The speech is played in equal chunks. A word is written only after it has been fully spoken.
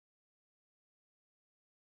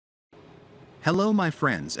Hello my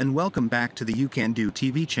friends and welcome back to the You Can Do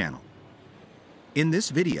TV channel. In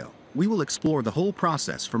this video, we will explore the whole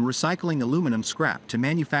process from recycling aluminum scrap to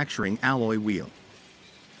manufacturing alloy wheel.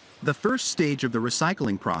 The first stage of the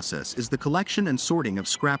recycling process is the collection and sorting of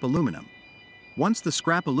scrap aluminum. Once the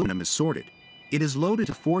scrap aluminum is sorted, it is loaded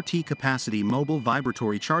to 4T capacity mobile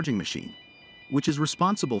vibratory charging machine, which is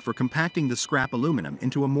responsible for compacting the scrap aluminum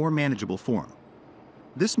into a more manageable form.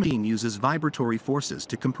 This machine uses vibratory forces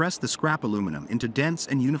to compress the scrap aluminum into dense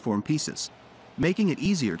and uniform pieces, making it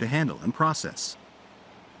easier to handle and process.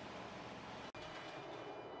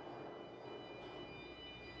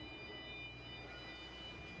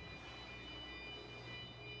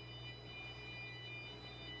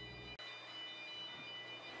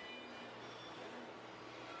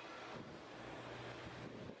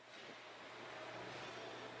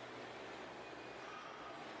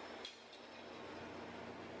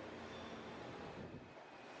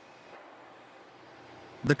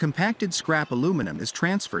 The compacted scrap aluminum is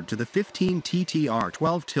transferred to the 15 TTR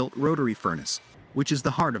 12 tilt rotary furnace, which is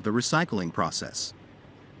the heart of the recycling process.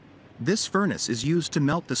 This furnace is used to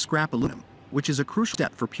melt the scrap aluminum, which is a crucial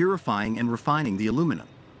step for purifying and refining the aluminum.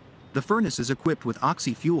 The furnace is equipped with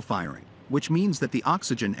oxy-fuel firing, which means that the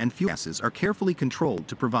oxygen and fuel gases are carefully controlled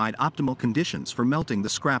to provide optimal conditions for melting the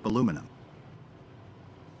scrap aluminum.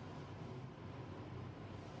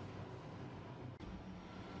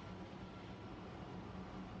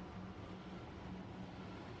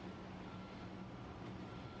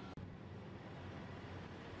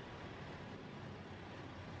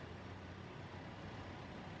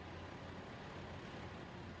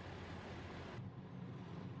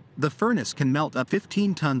 The furnace can melt up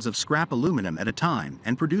 15 tons of scrap aluminum at a time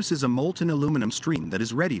and produces a molten aluminum stream that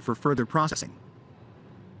is ready for further processing.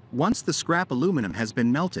 Once the scrap aluminum has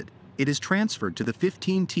been melted, it is transferred to the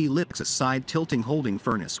 15T Lipsys side tilting holding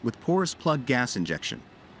furnace with porous plug gas injection.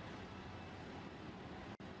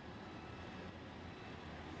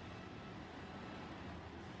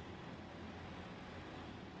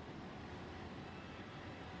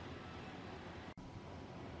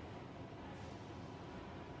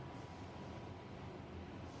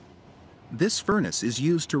 This furnace is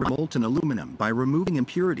used to remove molten aluminum by removing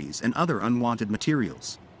impurities and other unwanted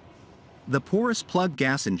materials. The porous plug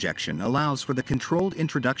gas injection allows for the controlled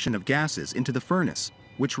introduction of gases into the furnace,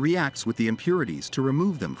 which reacts with the impurities to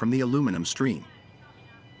remove them from the aluminum stream.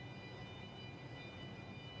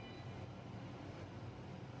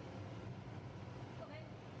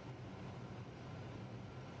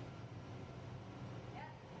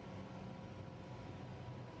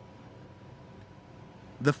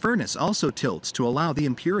 The furnace also tilts to allow the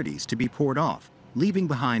impurities to be poured off, leaving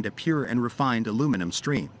behind a pure and refined aluminum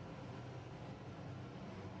stream.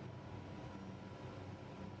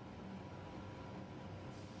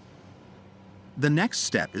 The next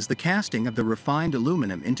step is the casting of the refined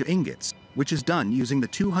aluminum into ingots, which is done using the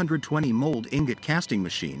 220 mold ingot casting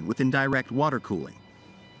machine with indirect water cooling.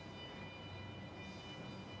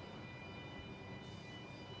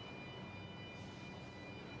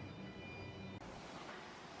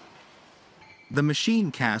 The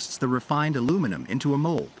machine casts the refined aluminum into a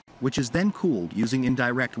mold, which is then cooled using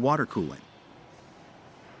indirect water cooling.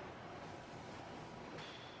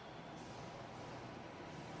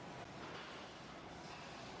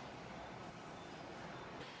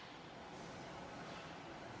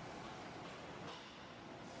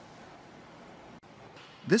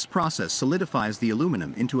 This process solidifies the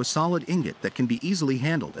aluminum into a solid ingot that can be easily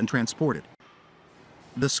handled and transported.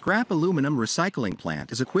 The scrap aluminum recycling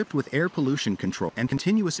plant is equipped with air pollution control and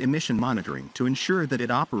continuous emission monitoring to ensure that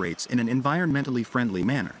it operates in an environmentally friendly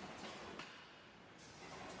manner.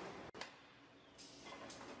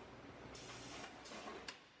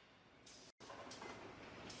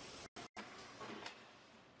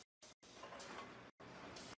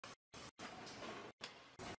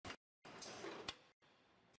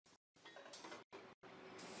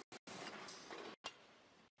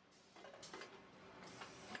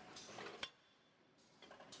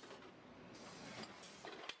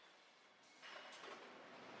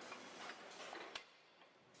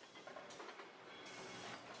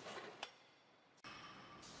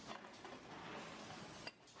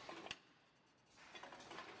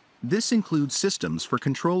 This includes systems for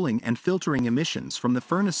controlling and filtering emissions from the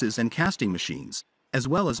furnaces and casting machines, as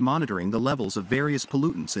well as monitoring the levels of various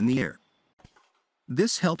pollutants in the air.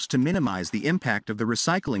 This helps to minimize the impact of the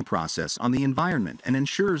recycling process on the environment and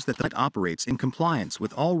ensures that it operates in compliance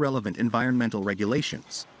with all relevant environmental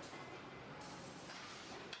regulations.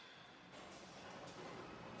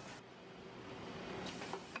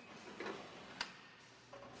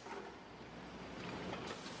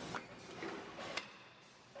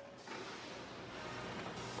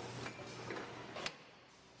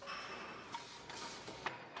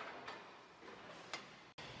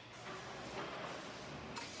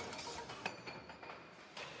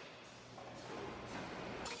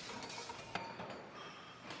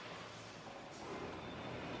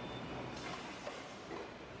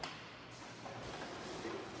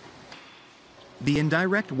 The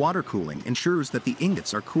indirect water cooling ensures that the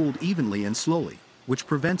ingots are cooled evenly and slowly, which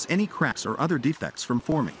prevents any cracks or other defects from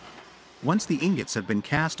forming. Once the ingots have been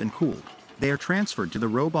cast and cooled, they are transferred to the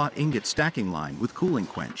robot ingot stacking line with cooling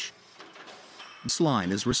quench. This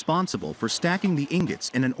line is responsible for stacking the ingots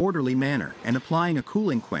in an orderly manner and applying a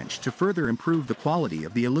cooling quench to further improve the quality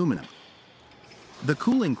of the aluminum. The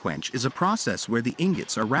cooling quench is a process where the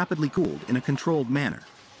ingots are rapidly cooled in a controlled manner,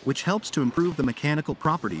 which helps to improve the mechanical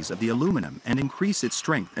properties of the aluminum and increase its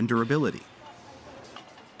strength and durability.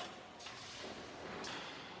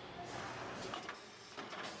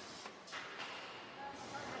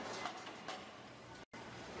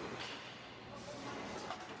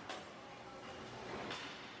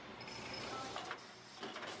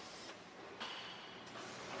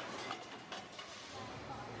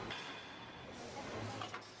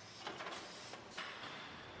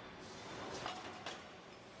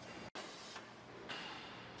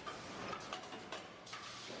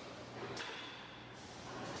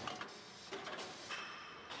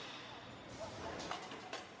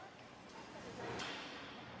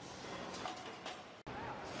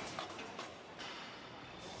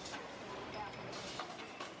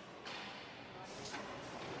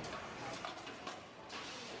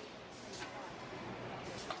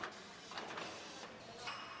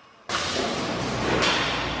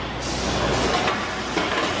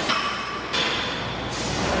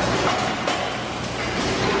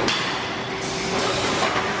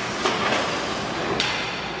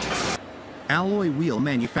 Alloy wheel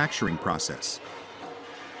manufacturing process.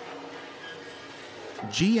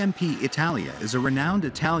 GMP Italia is a renowned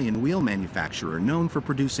Italian wheel manufacturer known for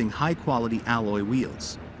producing high-quality alloy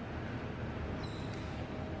wheels.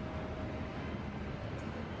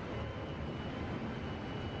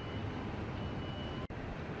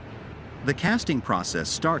 The casting process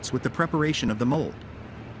starts with the preparation of the mold.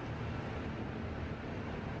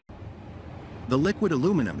 The liquid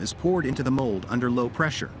aluminum is poured into the mold under low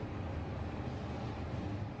pressure.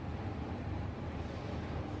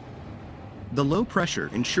 The low pressure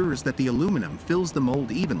ensures that the aluminum fills the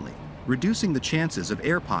mold evenly, reducing the chances of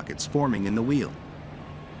air pockets forming in the wheel.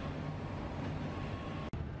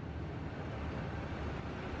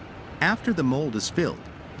 After the mold is filled,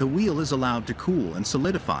 the wheel is allowed to cool and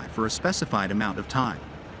solidify for a specified amount of time.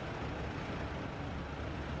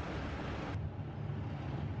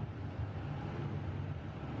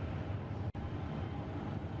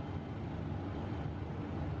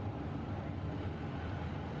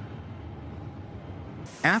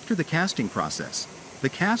 After the casting process, the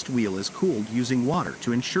cast wheel is cooled using water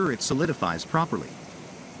to ensure it solidifies properly.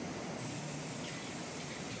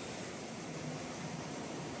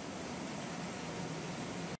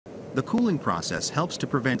 The cooling process helps to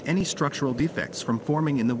prevent any structural defects from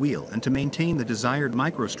forming in the wheel and to maintain the desired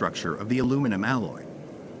microstructure of the aluminum alloy.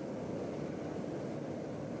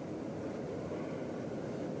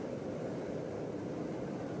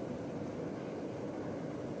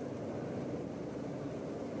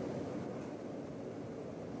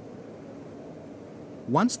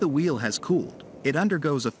 Once the wheel has cooled, it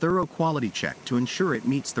undergoes a thorough quality check to ensure it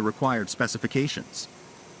meets the required specifications.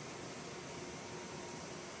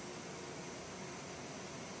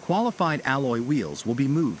 Qualified alloy wheels will be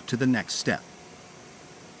moved to the next step.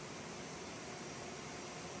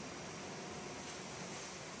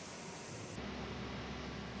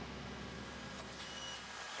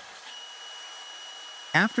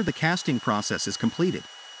 After the casting process is completed,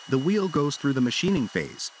 the wheel goes through the machining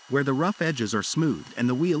phase, where the rough edges are smoothed and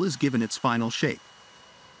the wheel is given its final shape.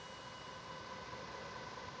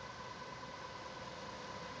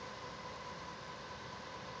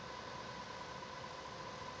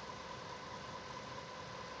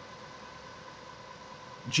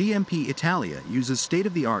 GMP Italia uses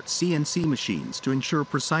state-of-the-art CNC machines to ensure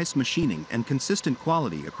precise machining and consistent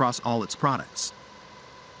quality across all its products.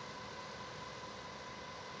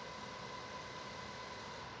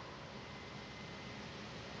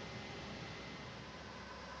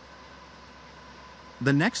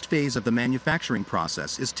 The next phase of the manufacturing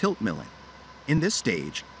process is tilt milling. In this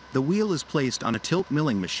stage, the wheel is placed on a tilt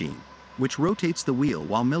milling machine, which rotates the wheel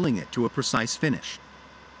while milling it to a precise finish.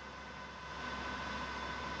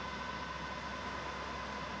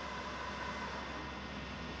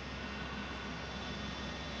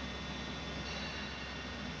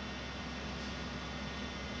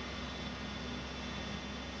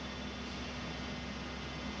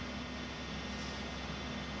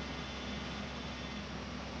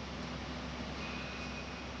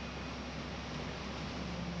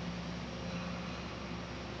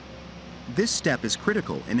 This step is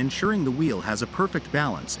critical in ensuring the wheel has a perfect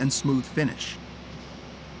balance and smooth finish.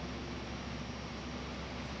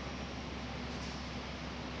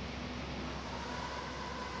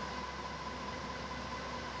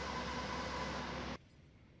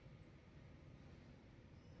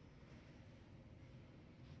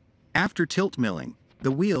 After tilt milling,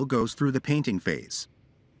 the wheel goes through the painting phase.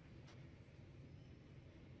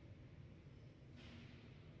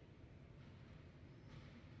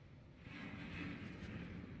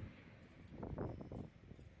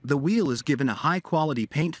 The wheel is given a high-quality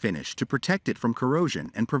paint finish to protect it from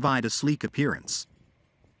corrosion and provide a sleek appearance.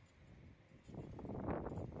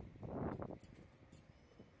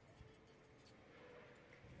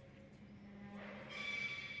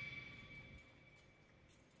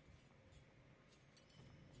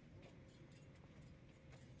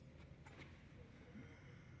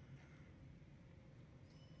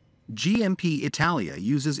 GMP Italia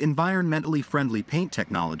uses environmentally friendly paint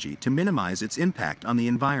technology to minimize its impact on the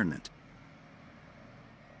environment.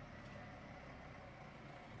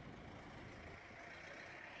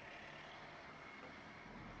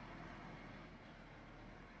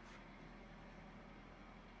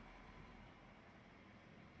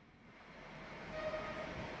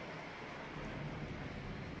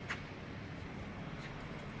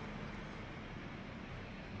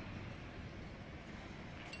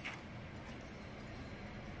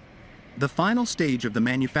 The final stage of the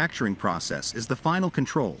manufacturing process is the final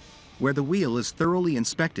control, where the wheel is thoroughly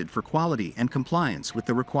inspected for quality and compliance with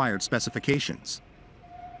the required specifications.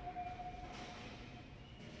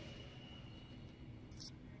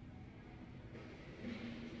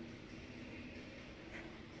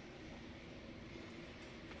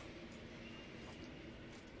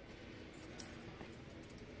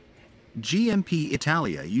 GMP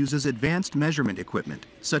Italia uses advanced measurement equipment,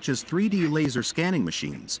 such as 3D laser scanning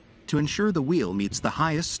machines, to ensure the wheel meets the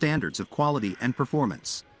highest standards of quality and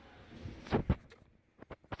performance.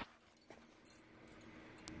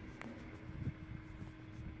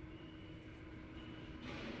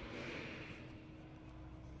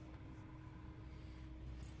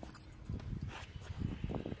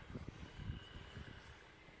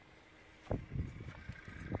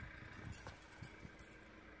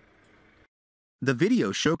 The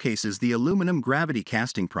video showcases the aluminum gravity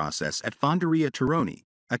casting process at Fonderia Taroni,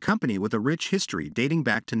 a company with a rich history dating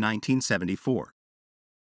back to 1974.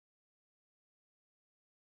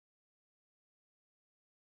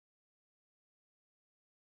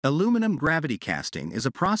 Aluminum gravity casting is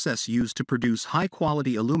a process used to produce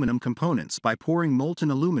high-quality aluminum components by pouring molten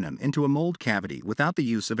aluminum into a mold cavity without the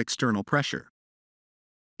use of external pressure.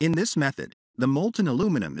 In this method, the molten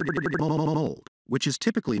aluminum is mold, which is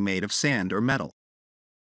typically made of sand or metal.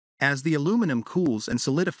 As the aluminum cools and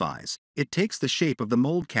solidifies, it takes the shape of the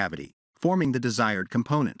mold cavity, forming the desired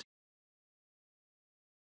component.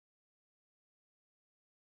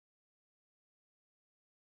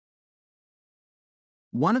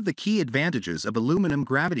 One of the key advantages of aluminum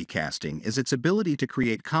gravity casting is its ability to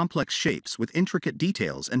create complex shapes with intricate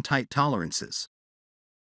details and tight tolerances.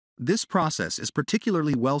 This process is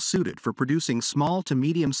particularly well suited for producing small to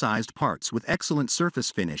medium-sized parts with excellent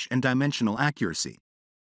surface finish and dimensional accuracy.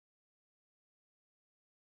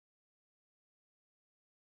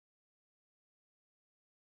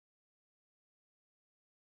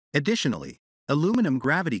 Additionally, aluminum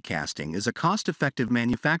gravity casting is a cost-effective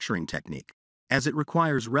manufacturing technique, as it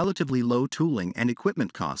requires relatively low tooling and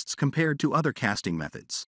equipment costs compared to other casting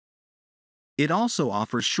methods. It also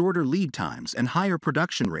offers shorter lead times and higher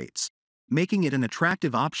production rates, making it an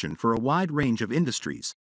attractive option for a wide range of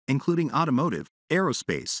industries, including automotive,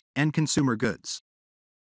 aerospace, and consumer goods.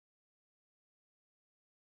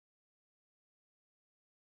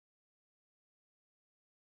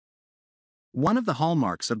 One of the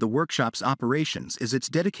hallmarks of the workshop's operations is its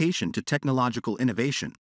dedication to technological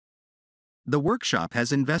innovation. The workshop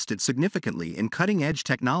has invested significantly in cutting-edge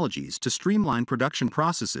technologies to streamline production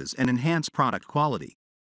processes and enhance product quality.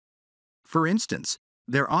 For instance,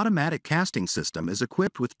 their automatic casting system is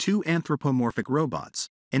equipped with 2 anthropomorphic robots,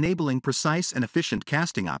 enabling precise and efficient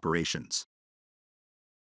casting operations.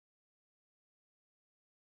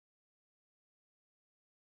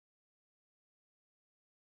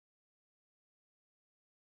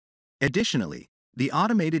 Additionally, the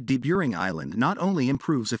automated deburring island not only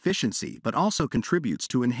improves efficiency but also contributes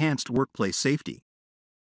to enhanced workplace safety.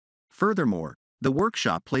 Furthermore, the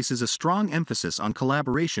workshop places a strong emphasis on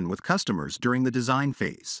collaboration with customers during the design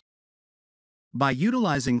phase. By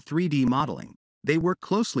utilizing 3D modeling, they work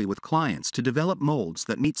closely with clients to develop molds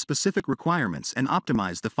that meet specific requirements and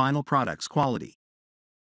optimize the final product's quality.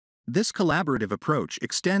 This collaborative approach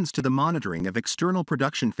extends to the monitoring of external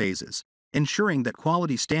production phases, ensuring that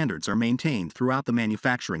quality standards are maintained throughout the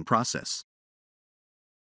manufacturing process.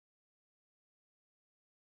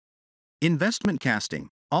 Investment casting,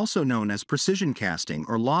 also known as precision casting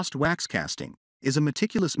or lost wax casting, is a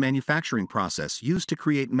meticulous manufacturing process used to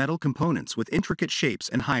create metal components with intricate shapes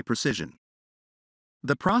and high precision.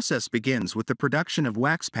 The process begins with the production of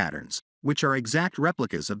wax patterns, which are exact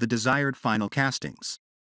replicas of the desired final castings.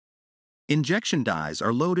 Injection dies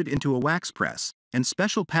are loaded into a wax press, and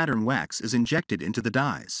special pattern wax is injected into the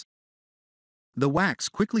dies. The wax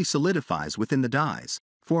quickly solidifies within the dies,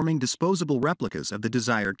 forming disposable replicas of the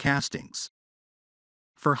desired castings.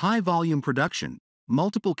 For high-volume production,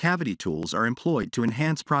 multiple cavity tools are employed to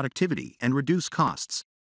enhance productivity and reduce costs,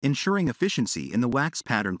 ensuring efficiency in the wax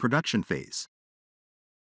pattern production phase.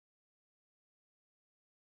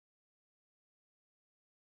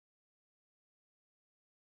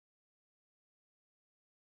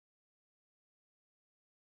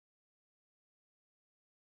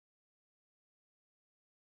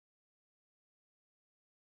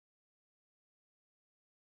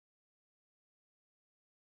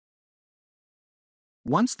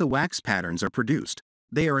 Once the wax patterns are produced,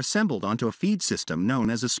 they are assembled onto a feed system known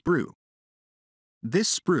as a sprue.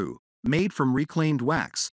 This sprue, made from reclaimed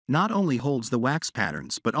wax, not only holds the wax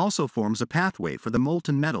patterns but also forms a pathway for the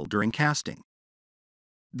molten metal during casting.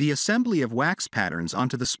 The assembly of wax patterns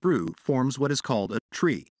onto the sprue forms what is called a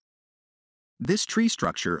tree. This tree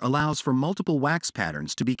structure allows for multiple wax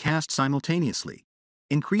patterns to be cast simultaneously,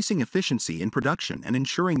 increasing efficiency in production and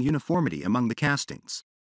ensuring uniformity among the castings.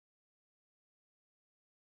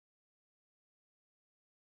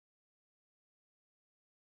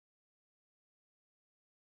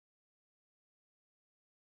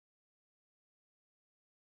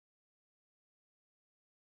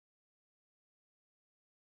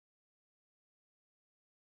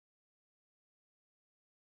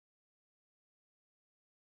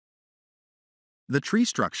 The tree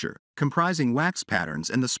structure, comprising wax patterns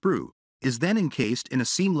and the sprue, is then encased in a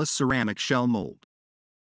seamless ceramic shell mold.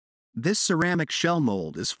 This ceramic shell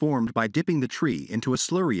mold is formed by dipping the tree into a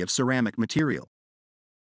slurry of ceramic material.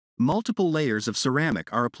 Multiple layers of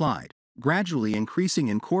ceramic are applied, gradually increasing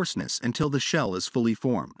in coarseness until the shell is fully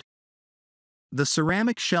formed. The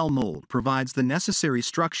ceramic shell mold provides the necessary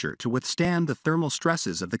structure to withstand the thermal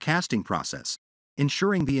stresses of the casting process,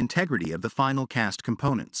 ensuring the integrity of the final cast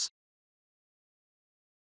components.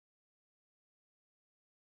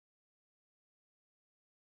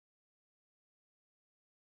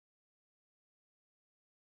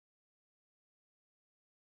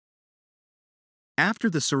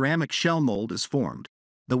 After the ceramic shell mold is formed,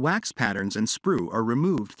 the wax patterns and sprue are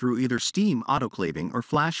removed through either steam autoclaving or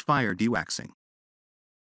flash fire dewaxing.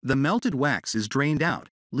 The melted wax is drained out,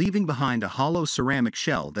 leaving behind a hollow ceramic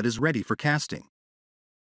shell that is ready for casting.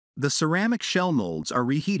 The ceramic shell molds are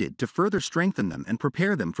reheated to further strengthen them and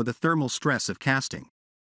prepare them for the thermal stress of casting.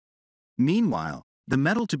 Meanwhile, the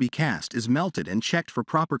metal to be cast is melted and checked for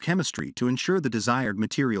proper chemistry to ensure the desired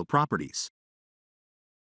material properties.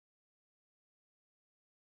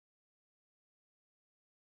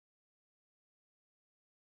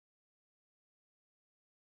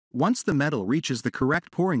 Once the metal reaches the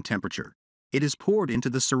correct pouring temperature, it is poured into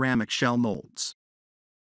the ceramic shell molds.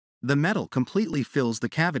 The metal completely fills the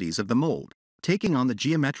cavities of the mold, taking on the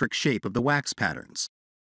geometric shape of the wax patterns.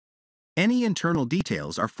 Any internal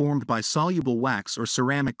details are formed by soluble wax or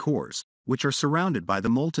ceramic cores, which are surrounded by the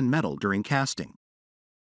molten metal during casting.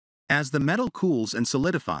 As the metal cools and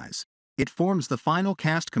solidifies, it forms the final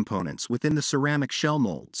cast components within the ceramic shell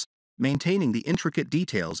molds, maintaining the intricate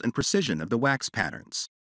details and precision of the wax patterns.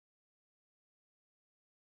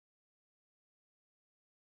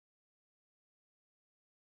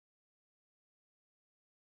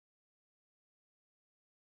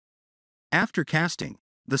 After casting,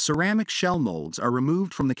 the ceramic shell molds are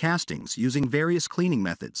removed from the castings using various cleaning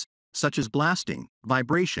methods, such as blasting,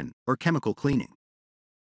 vibration, or chemical cleaning.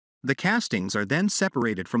 The castings are then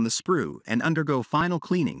separated from the sprue and undergo final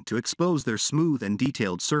cleaning to expose their smooth and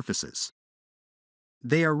detailed surfaces.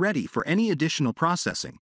 They are ready for any additional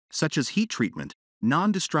processing, such as heat treatment,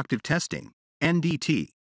 non-destructive testing,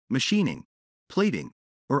 NDT, machining, plating,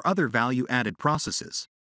 or other value-added processes.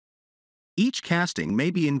 Each casting may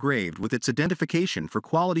be engraved with its identification for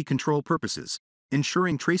quality control purposes,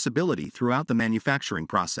 ensuring traceability throughout the manufacturing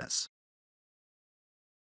process.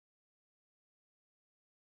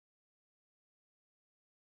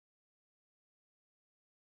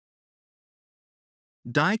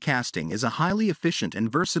 Die casting is a highly efficient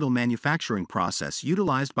and versatile manufacturing process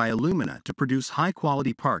utilized by Alumina to produce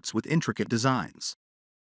high-quality parts with intricate designs.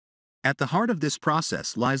 At the heart of this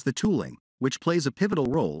process lies the tooling, which plays a pivotal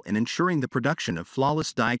role in ensuring the production of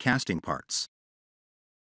flawless die casting parts.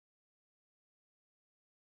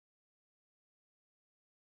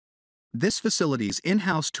 This facility's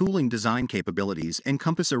in-house tooling design capabilities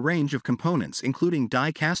encompass a range of components including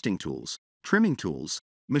die casting tools, trimming tools,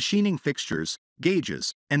 machining fixtures,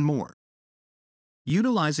 gauges, and more.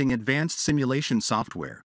 Utilizing advanced simulation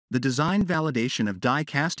software, the design validation of die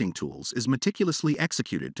casting tools is meticulously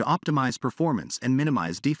executed to optimize performance and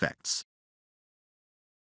minimize defects.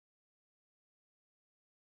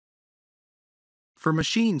 For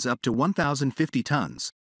machines up to 1,050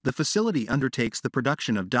 tons, the facility undertakes the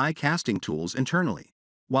production of die casting tools internally,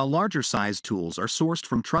 while larger sized tools are sourced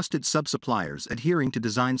from trusted sub-suppliers adhering to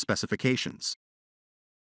design specifications.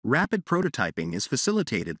 Rapid prototyping is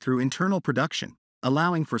facilitated through internal production,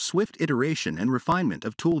 allowing for swift iteration and refinement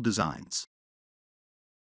of tool designs.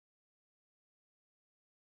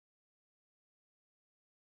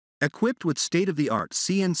 Equipped with state-of-the-art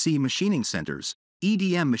CNC machining centers,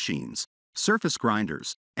 EDM machines, surface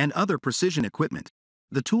grinders, and other precision equipment,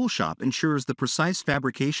 the tool shop ensures the precise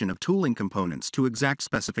fabrication of tooling components to exact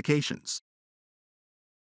specifications.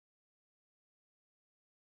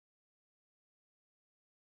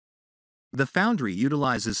 The foundry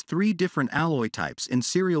utilizes 3 different alloy types in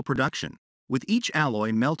serial production, with each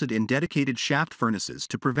alloy melted in dedicated shaft furnaces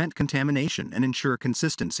to prevent contamination and ensure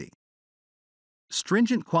consistency.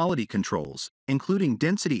 Stringent quality controls, including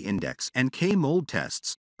density index and K-mold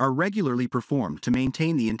tests, are regularly performed to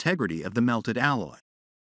maintain the integrity of the melted alloy.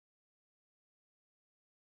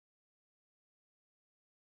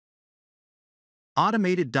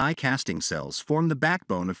 Automated die casting cells form the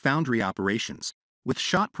backbone of foundry operations, with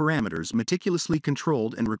shot parameters meticulously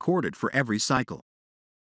controlled and recorded for every cycle.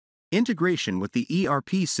 Integration with the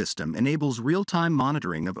ERP system enables real-time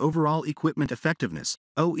monitoring of overall equipment effectiveness,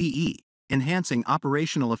 OEE, enhancing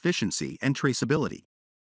operational efficiency and traceability.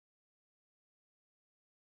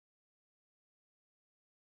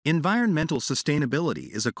 Environmental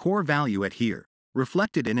sustainability is a core value at HME,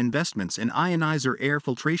 reflected in investments in ionizer air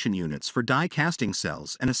filtration units for die casting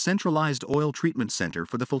cells and a centralized oil treatment center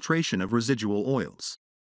for the filtration of residual oils.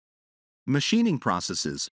 Machining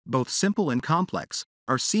processes, both simple and complex,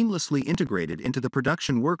 are seamlessly integrated into the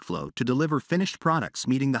production workflow to deliver finished products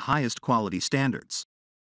meeting the highest quality standards.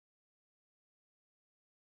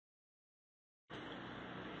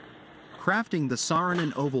 Crafting the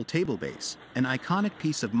Saarinen oval table base, an iconic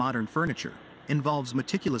piece of modern furniture, involves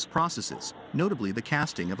meticulous processes, notably the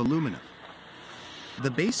casting of aluminum.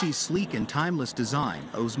 The base's sleek and timeless design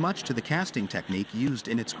owes much to the casting technique used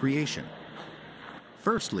in its creation.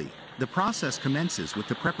 Firstly, the process commences with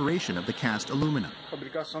the preparation of the cast aluminum.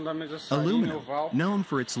 Aluminum, known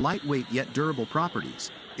for its lightweight yet durable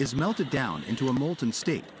properties, is melted down into a molten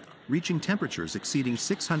state, reaching temperatures exceeding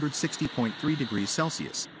 660.3 degrees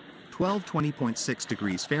Celsius, 1220.6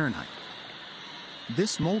 degrees Fahrenheit.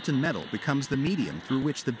 This molten metal becomes the medium through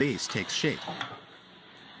which the base takes shape.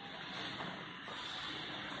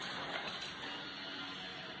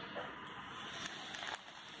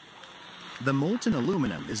 The molten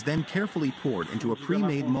aluminum is then carefully poured into a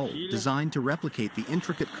pre-made mold designed to replicate the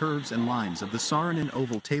intricate curves and lines of the Saarinen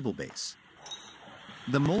oval table base.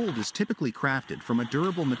 The mold is typically crafted from a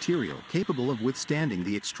durable material capable of withstanding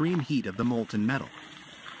the extreme heat of the molten metal.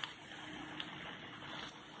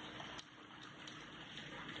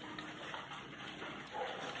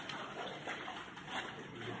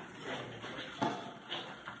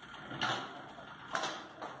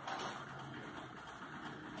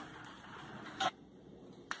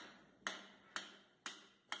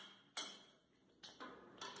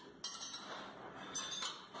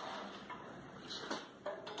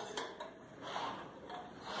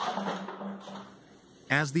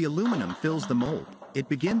 As the aluminum fills the mold, it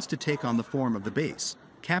begins to take on the form of the base,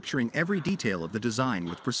 capturing every detail of the design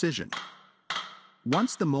with precision.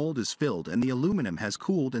 Once the mold is filled and the aluminum has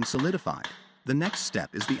cooled and solidified, the next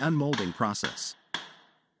step is the unmolding process.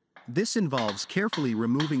 This involves carefully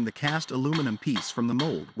removing the cast aluminum piece from the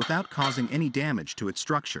mold without causing any damage to its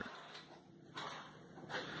structure.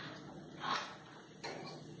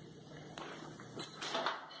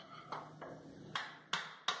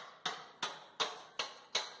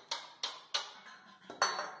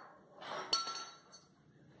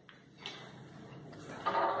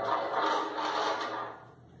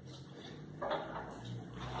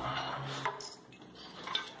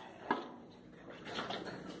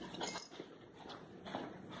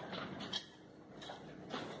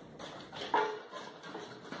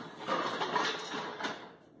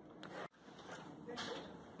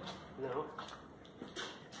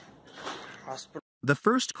 The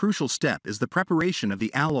first crucial step is the preparation of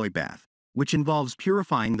the alloy bath, which involves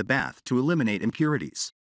purifying the bath to eliminate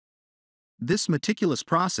impurities. This meticulous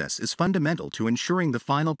process is fundamental to ensuring the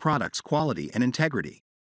final product's quality and integrity.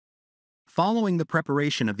 Following the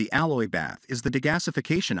preparation of the alloy bath is the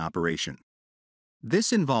degasification operation.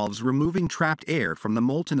 This involves removing trapped air from the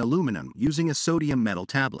molten aluminum using a sodium metal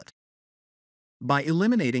tablet. By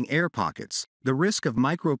eliminating air pockets, the risk of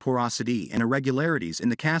microporosity and irregularities in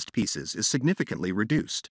the cast pieces is significantly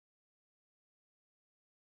reduced.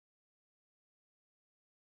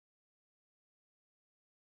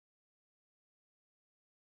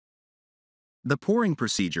 The pouring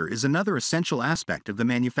procedure is another essential aspect of the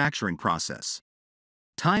manufacturing process.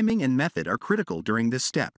 Timing and method are critical during this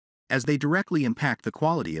step, as they directly impact the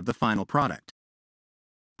quality of the final product.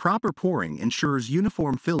 Proper pouring ensures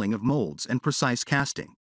uniform filling of molds and precise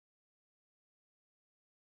casting.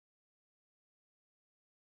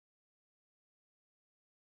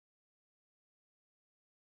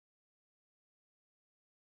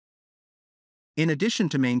 In addition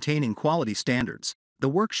to maintaining quality standards, the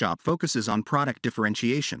workshop focuses on product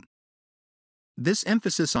differentiation. This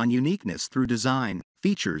emphasis on uniqueness through design,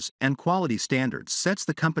 features, and quality standards sets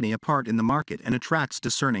the company apart in the market and attracts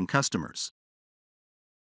discerning customers.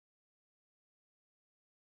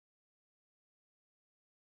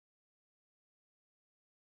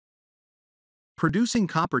 Producing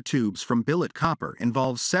copper tubes from billet copper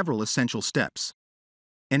involves several essential steps.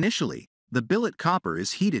 Initially, the billet copper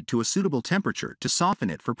is heated to a suitable temperature to soften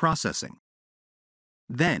it for processing.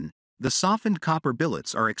 Then, the softened copper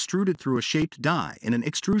billets are extruded through a shaped die in an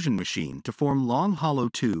extrusion machine to form long hollow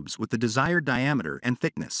tubes with the desired diameter and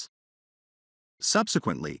thickness.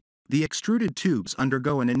 Subsequently, the extruded tubes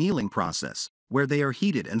undergo an annealing process, where they are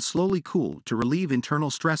heated and slowly cooled to relieve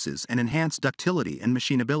internal stresses and enhance ductility and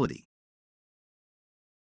machinability.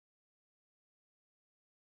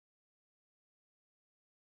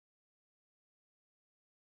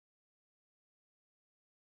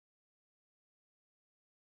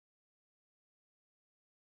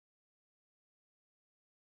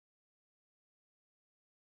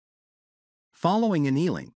 Following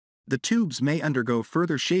annealing, the tubes may undergo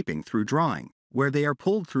further shaping through drawing, where they are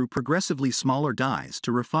pulled through progressively smaller dies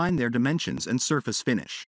to refine their dimensions and surface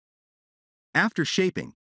finish. After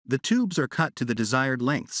shaping, the tubes are cut to the desired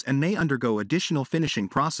lengths and may undergo additional finishing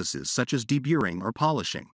processes such as deburring or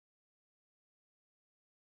polishing.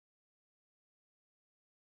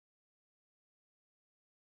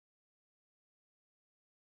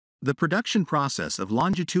 The production process of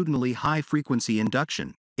longitudinally high-frequency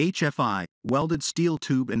induction, HFI, welded steel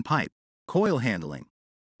tube and pipe, coil handling.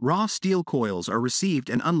 Raw steel coils are received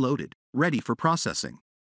and unloaded, ready for processing.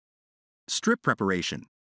 Strip preparation.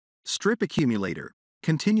 Strip accumulator,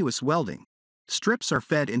 continuous welding. Strips are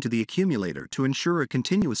fed into the accumulator to ensure a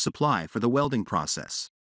continuous supply for the welding process.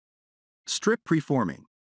 Strip preforming.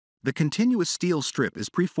 The continuous steel strip is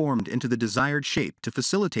preformed into the desired shape to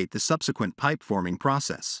facilitate the subsequent pipe forming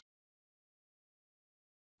process.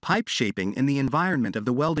 Pipe shaping in the environment of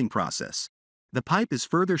the welding process. The pipe is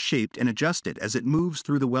further shaped and adjusted as it moves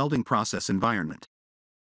through the welding process environment.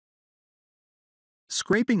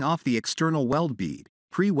 Scraping off the external weld bead,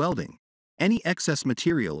 pre-welding. Any excess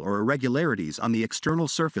material or irregularities on the external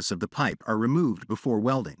surface of the pipe are removed before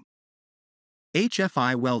welding.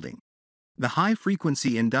 HFI welding. The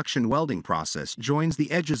high-frequency induction welding process joins the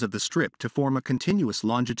edges of the strip to form a continuous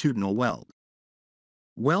longitudinal weld.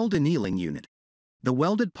 Weld annealing unit. The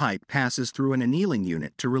welded pipe passes through an annealing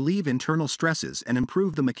unit to relieve internal stresses and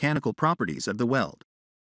improve the mechanical properties of the weld.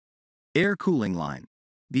 Air cooling line.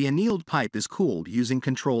 The annealed pipe is cooled using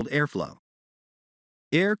controlled airflow.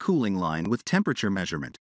 Air cooling line with temperature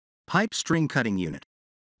measurement. Pipe string cutting unit.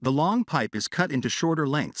 The long pipe is cut into shorter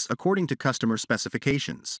lengths according to customer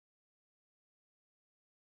specifications.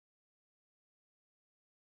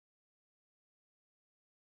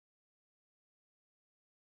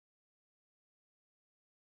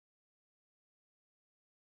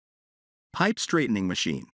 Pipe straightening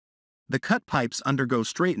machine. The cut pipes undergo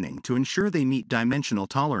straightening to ensure they meet dimensional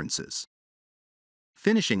tolerances.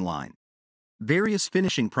 Finishing line. Various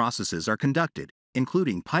finishing processes are conducted,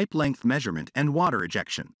 including pipe length measurement and water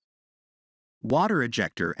ejection. Water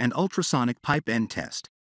ejector and ultrasonic pipe end test.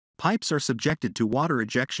 Pipes are subjected to water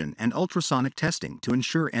ejection and ultrasonic testing to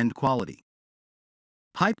ensure end quality.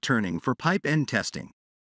 Pipe turning for pipe end testing.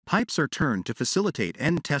 Pipes are turned to facilitate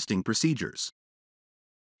end testing procedures.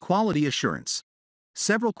 Quality assurance.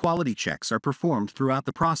 Several quality checks are performed throughout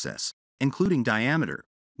the process, including diameter,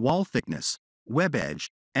 wall thickness, web edge,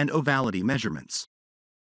 and ovality measurements.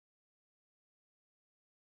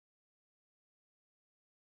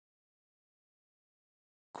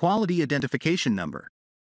 Quality identification number.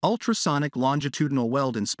 Ultrasonic longitudinal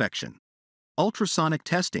weld inspection. Ultrasonic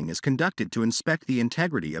testing is conducted to inspect the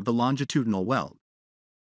integrity of the longitudinal weld.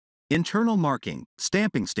 Internal marking,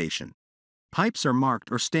 stamping station. Pipes are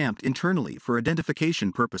marked or stamped internally for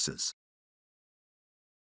identification purposes.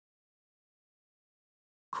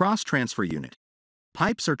 Cross-transfer unit.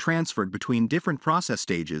 Pipes are transferred between different process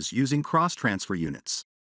stages using cross-transfer units.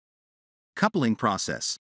 Coupling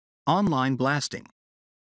process. On-line blasting.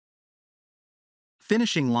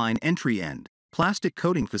 Finishing line entry end, plastic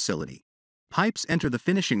coating facility. Pipes enter the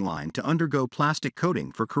finishing line to undergo plastic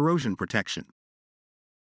coating for corrosion protection.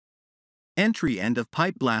 Entry end of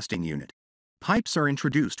pipe blasting unit. Pipes are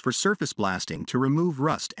introduced for surface blasting to remove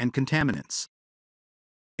rust and contaminants.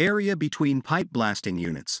 Area between pipe blasting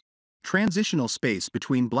units. Transitional space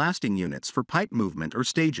between blasting units for pipe movement or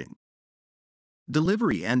staging.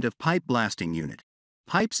 Delivery end of pipe blasting unit.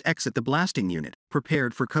 Pipes exit the blasting unit,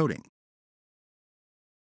 prepared for coating.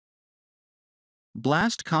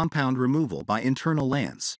 Blast compound removal by internal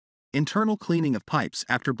lance. Internal cleaning of pipes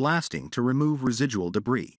after blasting to remove residual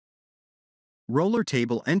debris. Roller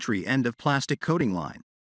table entry end of plastic coating line.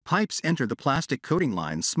 Pipes enter the plastic coating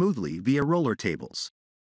line smoothly via roller tables.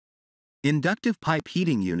 Inductive pipe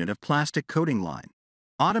heating unit of plastic coating line.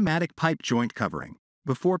 Automatic pipe joint covering.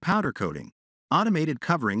 Before powder coating. Automated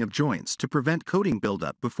covering of joints to prevent coating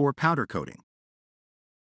buildup before powder coating.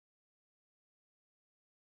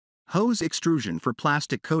 Hose extrusion for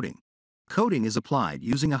plastic coating. Coating is applied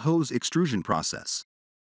using a hose extrusion process.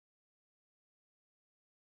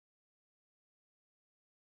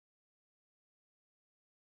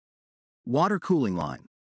 Water cooling line.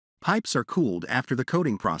 Pipes are cooled after the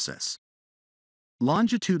coating process.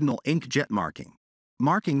 Longitudinal inkjet marking.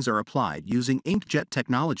 Markings are applied using inkjet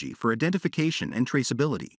technology for identification and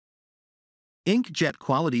traceability. Inkjet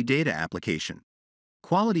quality data application.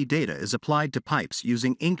 Quality data is applied to pipes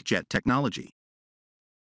using inkjet technology.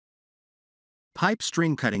 Pipe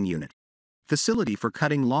string cutting unit. Facility for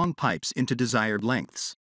cutting long pipes into desired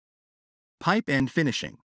lengths. Pipe end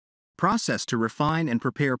finishing. Process to refine and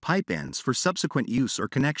prepare pipe ends for subsequent use or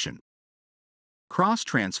connection.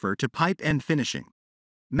 Cross-transfer to pipe end finishing.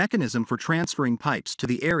 Mechanism for transferring pipes to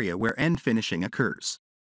the area where end finishing occurs.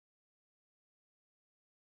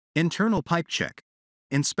 Internal pipe check.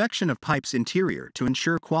 Inspection of pipe's interior to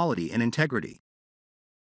ensure quality and integrity.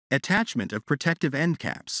 Attachment of protective end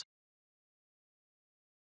caps.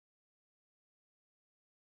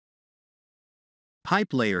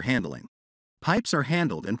 Pipe layer handling. Pipes are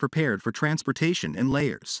handled and prepared for transportation in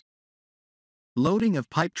layers. Loading of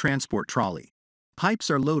pipe transport trolley.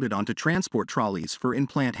 Pipes are loaded onto transport trolleys for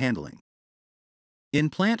in-plant handling.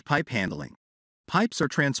 In-plant pipe handling. Pipes are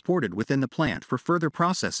transported within the plant for further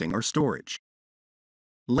processing or storage.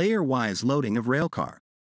 Layer-wise loading of railcar.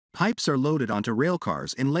 Pipes are loaded onto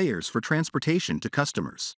railcars in layers for transportation to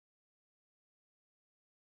customers.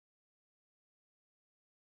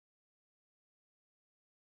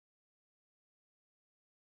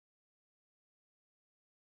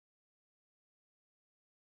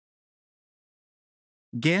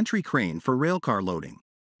 Gantry crane for railcar loading.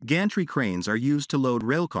 Gantry cranes are used to load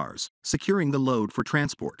railcars, securing the load for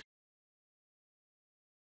transport.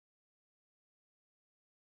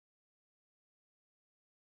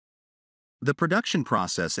 The production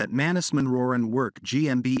process at Mannesmannröhren-Werk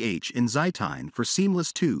GmbH in Zeitin for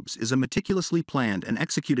seamless tubes is a meticulously planned and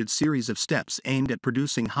executed series of steps aimed at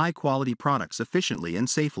producing high-quality products efficiently and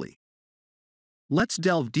safely. Let's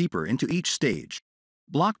delve deeper into each stage.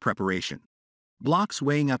 Block preparation. Blocks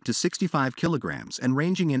weighing up to 65 kilograms and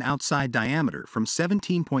ranging in outside diameter from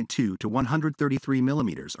 17.2 to 133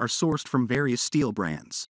 millimeters are sourced from various steel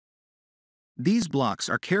brands. These blocks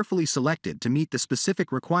are carefully selected to meet the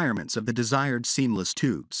specific requirements of the desired seamless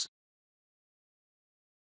tubes.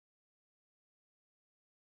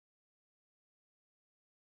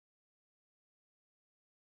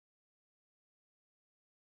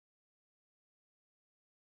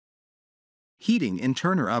 Heating in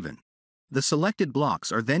Turner oven. The selected blocks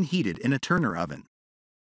are then heated in a Turner oven.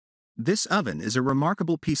 This oven is a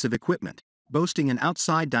remarkable piece of equipment, boasting an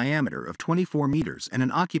outside diameter of 24 meters and an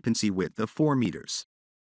occupancy width of 4 meters.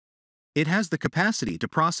 It has the capacity to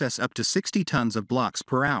process up to 60 tons of blocks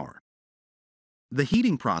per hour. The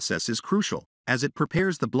heating process is crucial, as it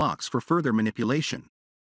prepares the blocks for further manipulation.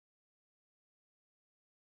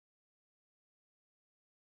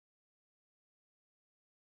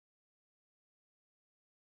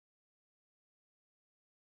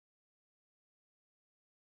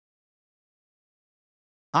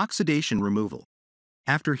 Oxidation removal.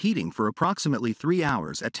 After heating for approximately 3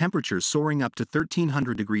 hours at temperatures soaring up to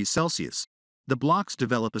 1300 degrees Celsius, the blocks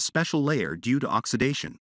develop a special layer due to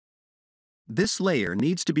oxidation. This layer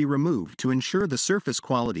needs to be removed to ensure the surface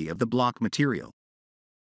quality of the block material.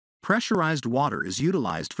 Pressurized water is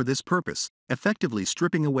utilized for this purpose, effectively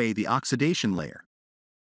stripping away the oxidation layer.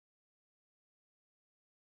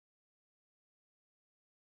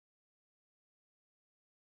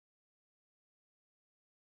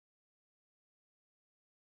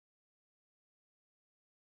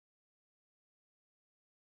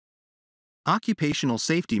 Occupational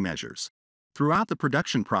safety measures. Throughout the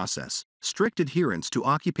production process, strict adherence to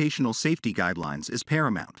occupational safety guidelines is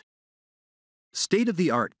paramount.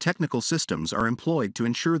 State-of-the-art technical systems are employed to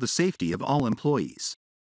ensure the safety of all employees.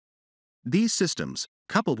 These systems,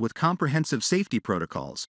 coupled with comprehensive safety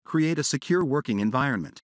protocols, create a secure working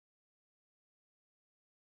environment.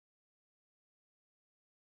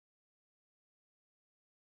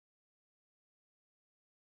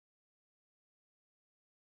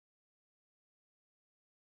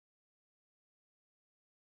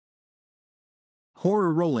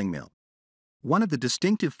 Horror rolling mill. One of the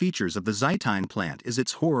distinctive features of the Zeitin plant is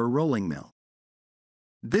its horror rolling mill.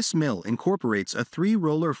 This mill incorporates a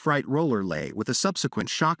 3-roller freight roller lay with a subsequent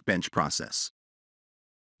shock bench process.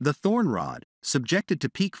 The thorn rod, subjected to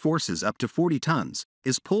peak forces up to 40 tons,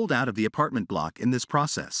 is pulled out of the apartment block in this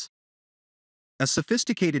process. A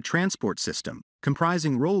sophisticated transport system,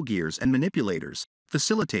 comprising roll gears and manipulators,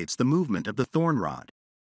 facilitates the movement of the thorn rod.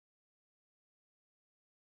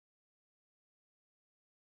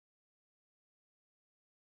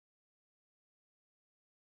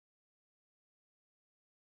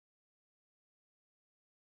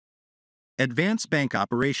 Advance bank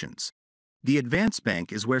operations. The advance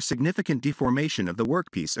bank is where significant deformation of the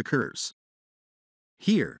workpiece occurs.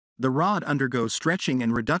 Here, the rod undergoes stretching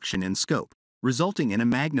and reduction in scope, resulting in a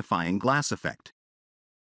magnifying glass effect.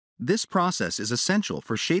 This process is essential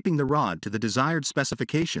for shaping the rod to the desired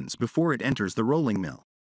specifications before it enters the rolling mill.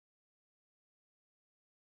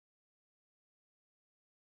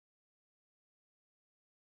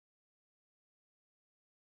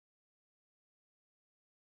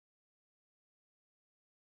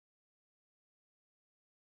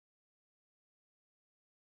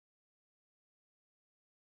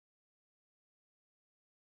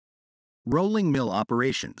 Rolling mill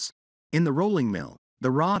operations. In the rolling mill,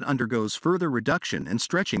 the rod undergoes further reduction and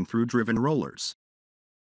stretching through driven rollers.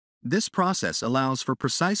 This process allows for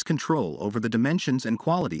precise control over the dimensions and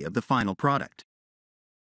quality of the final product.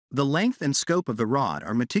 The length and scope of the rod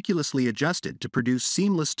are meticulously adjusted to produce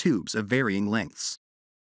seamless tubes of varying lengths.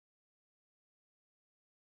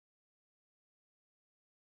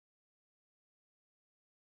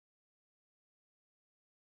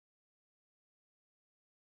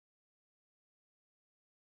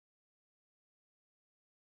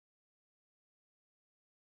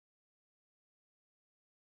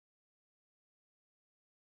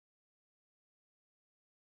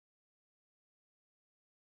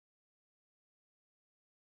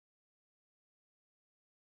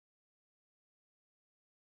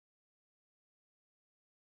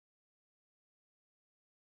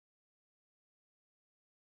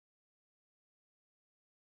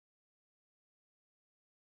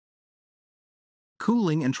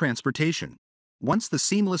 Cooling and transportation. Once the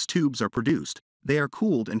seamless tubes are produced, they are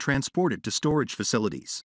cooled and transported to storage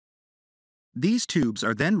facilities. These tubes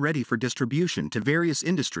are then ready for distribution to various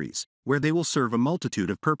industries, where they will serve a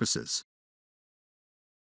multitude of purposes.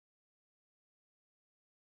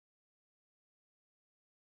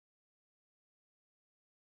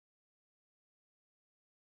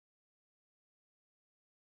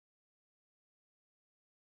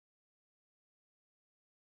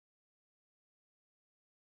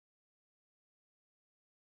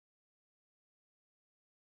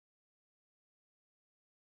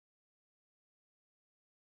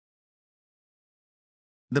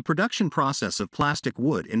 The production process of plastic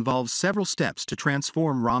wood involves several steps to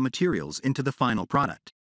transform raw materials into the final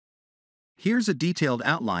product. Here's a detailed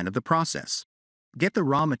outline of the process. Get the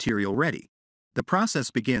raw material ready. The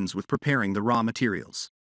process begins with preparing the raw materials.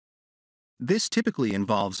 This typically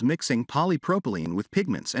involves mixing polypropylene with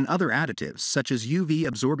pigments and other additives such as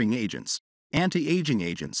UV-absorbing agents, anti-aging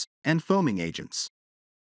agents, and foaming agents.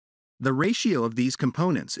 The ratio of these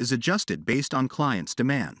components is adjusted based on clients'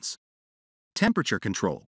 demands. Temperature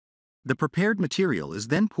control. The prepared material is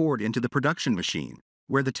then poured into the production machine,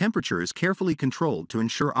 where the temperature is carefully controlled to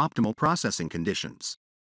ensure optimal processing conditions.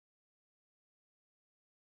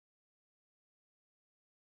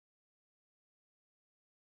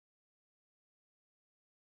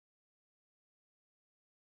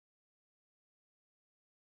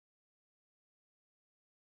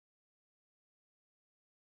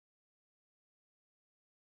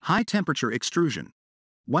 High-temperature extrusion.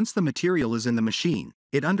 Once the material is in the machine,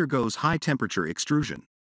 it undergoes high-temperature extrusion.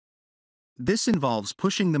 This involves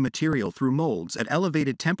pushing the material through molds at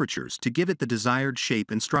elevated temperatures to give it the desired shape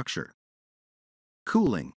and structure.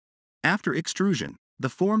 Cooling. After extrusion, the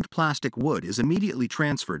formed plastic wood is immediately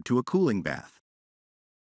transferred to a cooling bath.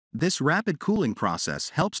 This rapid cooling process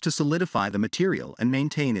helps to solidify the material and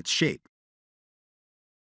maintain its shape.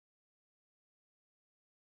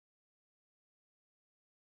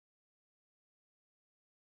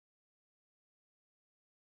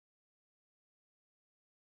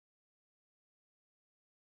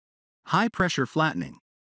 High-pressure flattening.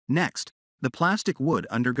 Next, the plastic wood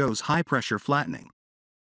undergoes high-pressure flattening.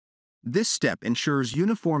 This step ensures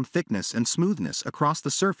uniform thickness and smoothness across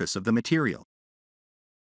the surface of the material.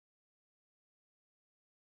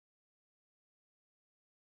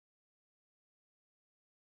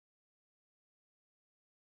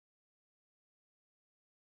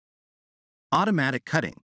 Automatic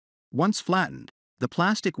cutting. Once flattened, the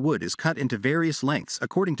plastic wood is cut into various lengths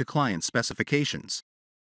according to client specifications.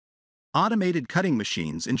 Automated cutting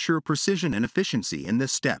machines ensure precision and efficiency in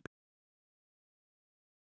this step.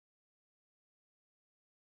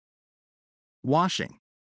 Washing.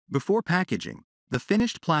 Before packaging, the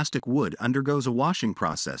finished plastic wood undergoes a washing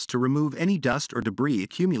process to remove any dust or debris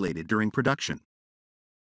accumulated during production.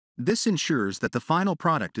 This ensures that the final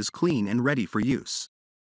product is clean and ready for use.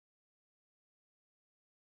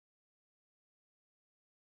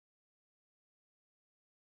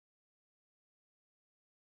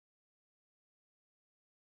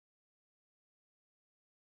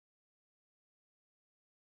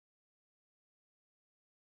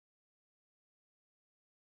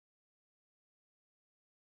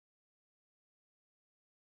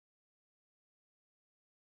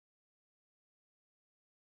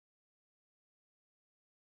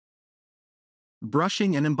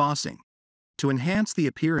 Brushing and embossing. To enhance the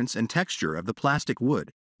appearance and texture of the plastic wood,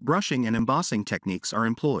 brushing and embossing techniques are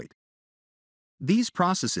employed. These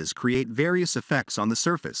processes create various effects on the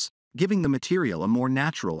surface, giving the material a more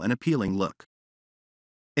natural and appealing look.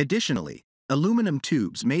 Additionally, aluminum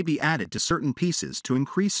tubes may be added to certain pieces to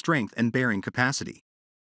increase strength and bearing capacity.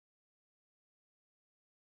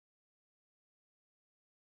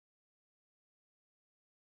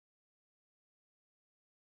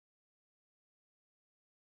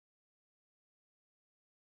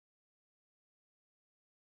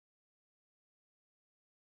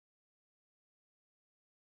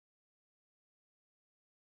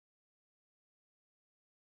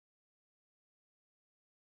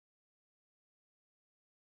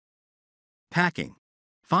 Packing.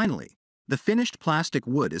 Finally, the finished plastic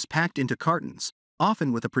wood is packed into cartons,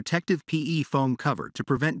 often with a protective PE foam cover to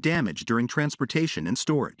prevent damage during transportation and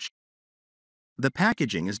storage. The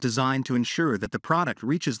packaging is designed to ensure that the product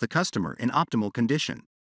reaches the customer in optimal condition.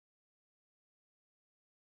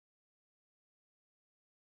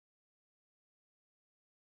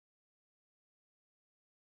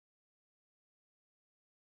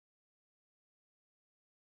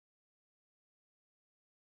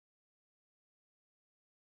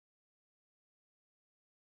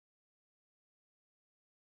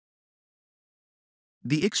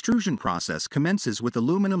 The extrusion process commences with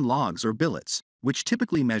aluminum logs or billets, which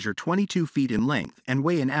typically measure 22 feet in length and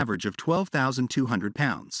weigh an average of 12,200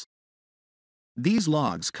 pounds. These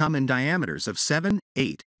logs come in diameters of 7,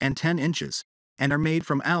 8, and 10 inches, and are made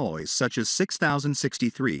from alloys such as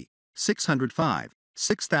 6063, 605,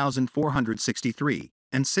 6463,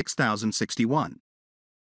 and 6061.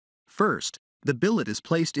 First, the billet is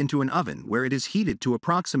placed into an oven where it is heated to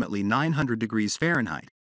approximately 900 degrees Fahrenheit,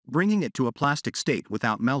 bringing it to a plastic state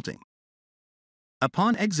without melting.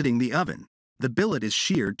 Upon exiting the oven, the billet is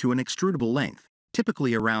sheared to an extrudable length,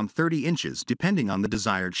 typically around 30 inches depending on the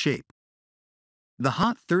desired shape. The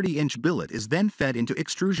hot 30-inch billet is then fed into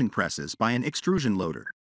extrusion presses by an extrusion loader.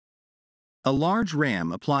 A large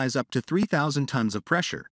ram applies up to 3,000 tons of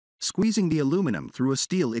pressure, squeezing the aluminum through a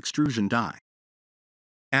steel extrusion die.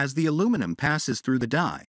 As the aluminum passes through the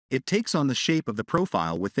die, it takes on the shape of the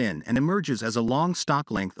profile within and emerges as a long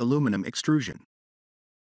stock-length aluminum extrusion.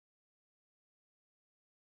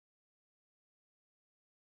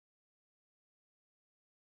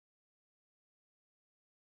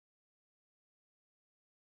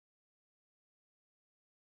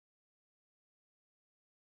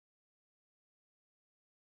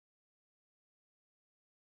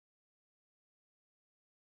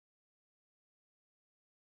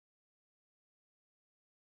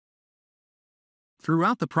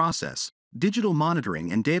 Throughout the process, digital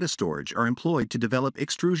monitoring and data storage are employed to develop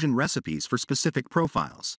extrusion recipes for specific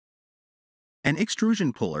profiles. An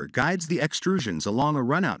extrusion puller guides the extrusions along a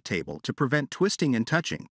runout table to prevent twisting and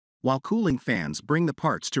touching, while cooling fans bring the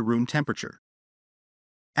parts to room temperature.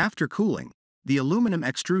 After cooling, the aluminum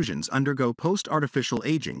extrusions undergo post-artificial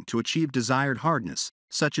aging to achieve desired hardness,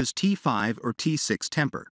 such as T5 or T6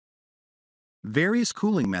 temper. Various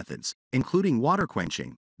cooling methods, including water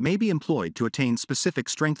quenching, may be employed to attain specific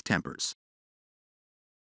strength tempers.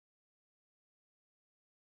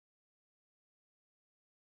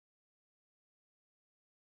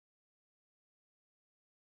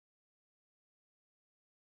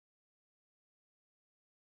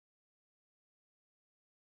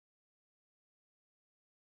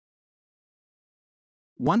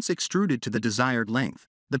 Once extruded to the desired length,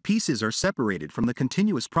 the pieces are separated from the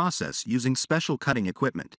continuous process using special cutting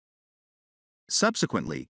equipment.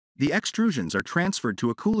 Subsequently, the extrusions are transferred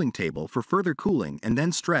to a cooling table for further cooling and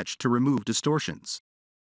then stretched to remove distortions.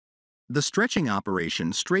 The stretching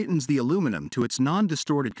operation straightens the aluminum to its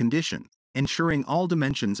non-distorted condition, ensuring all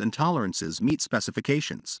dimensions and tolerances meet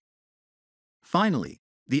specifications. Finally,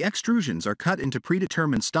 the extrusions are cut into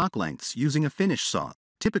predetermined stock lengths using a finish saw,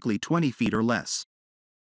 typically 20 feet or less.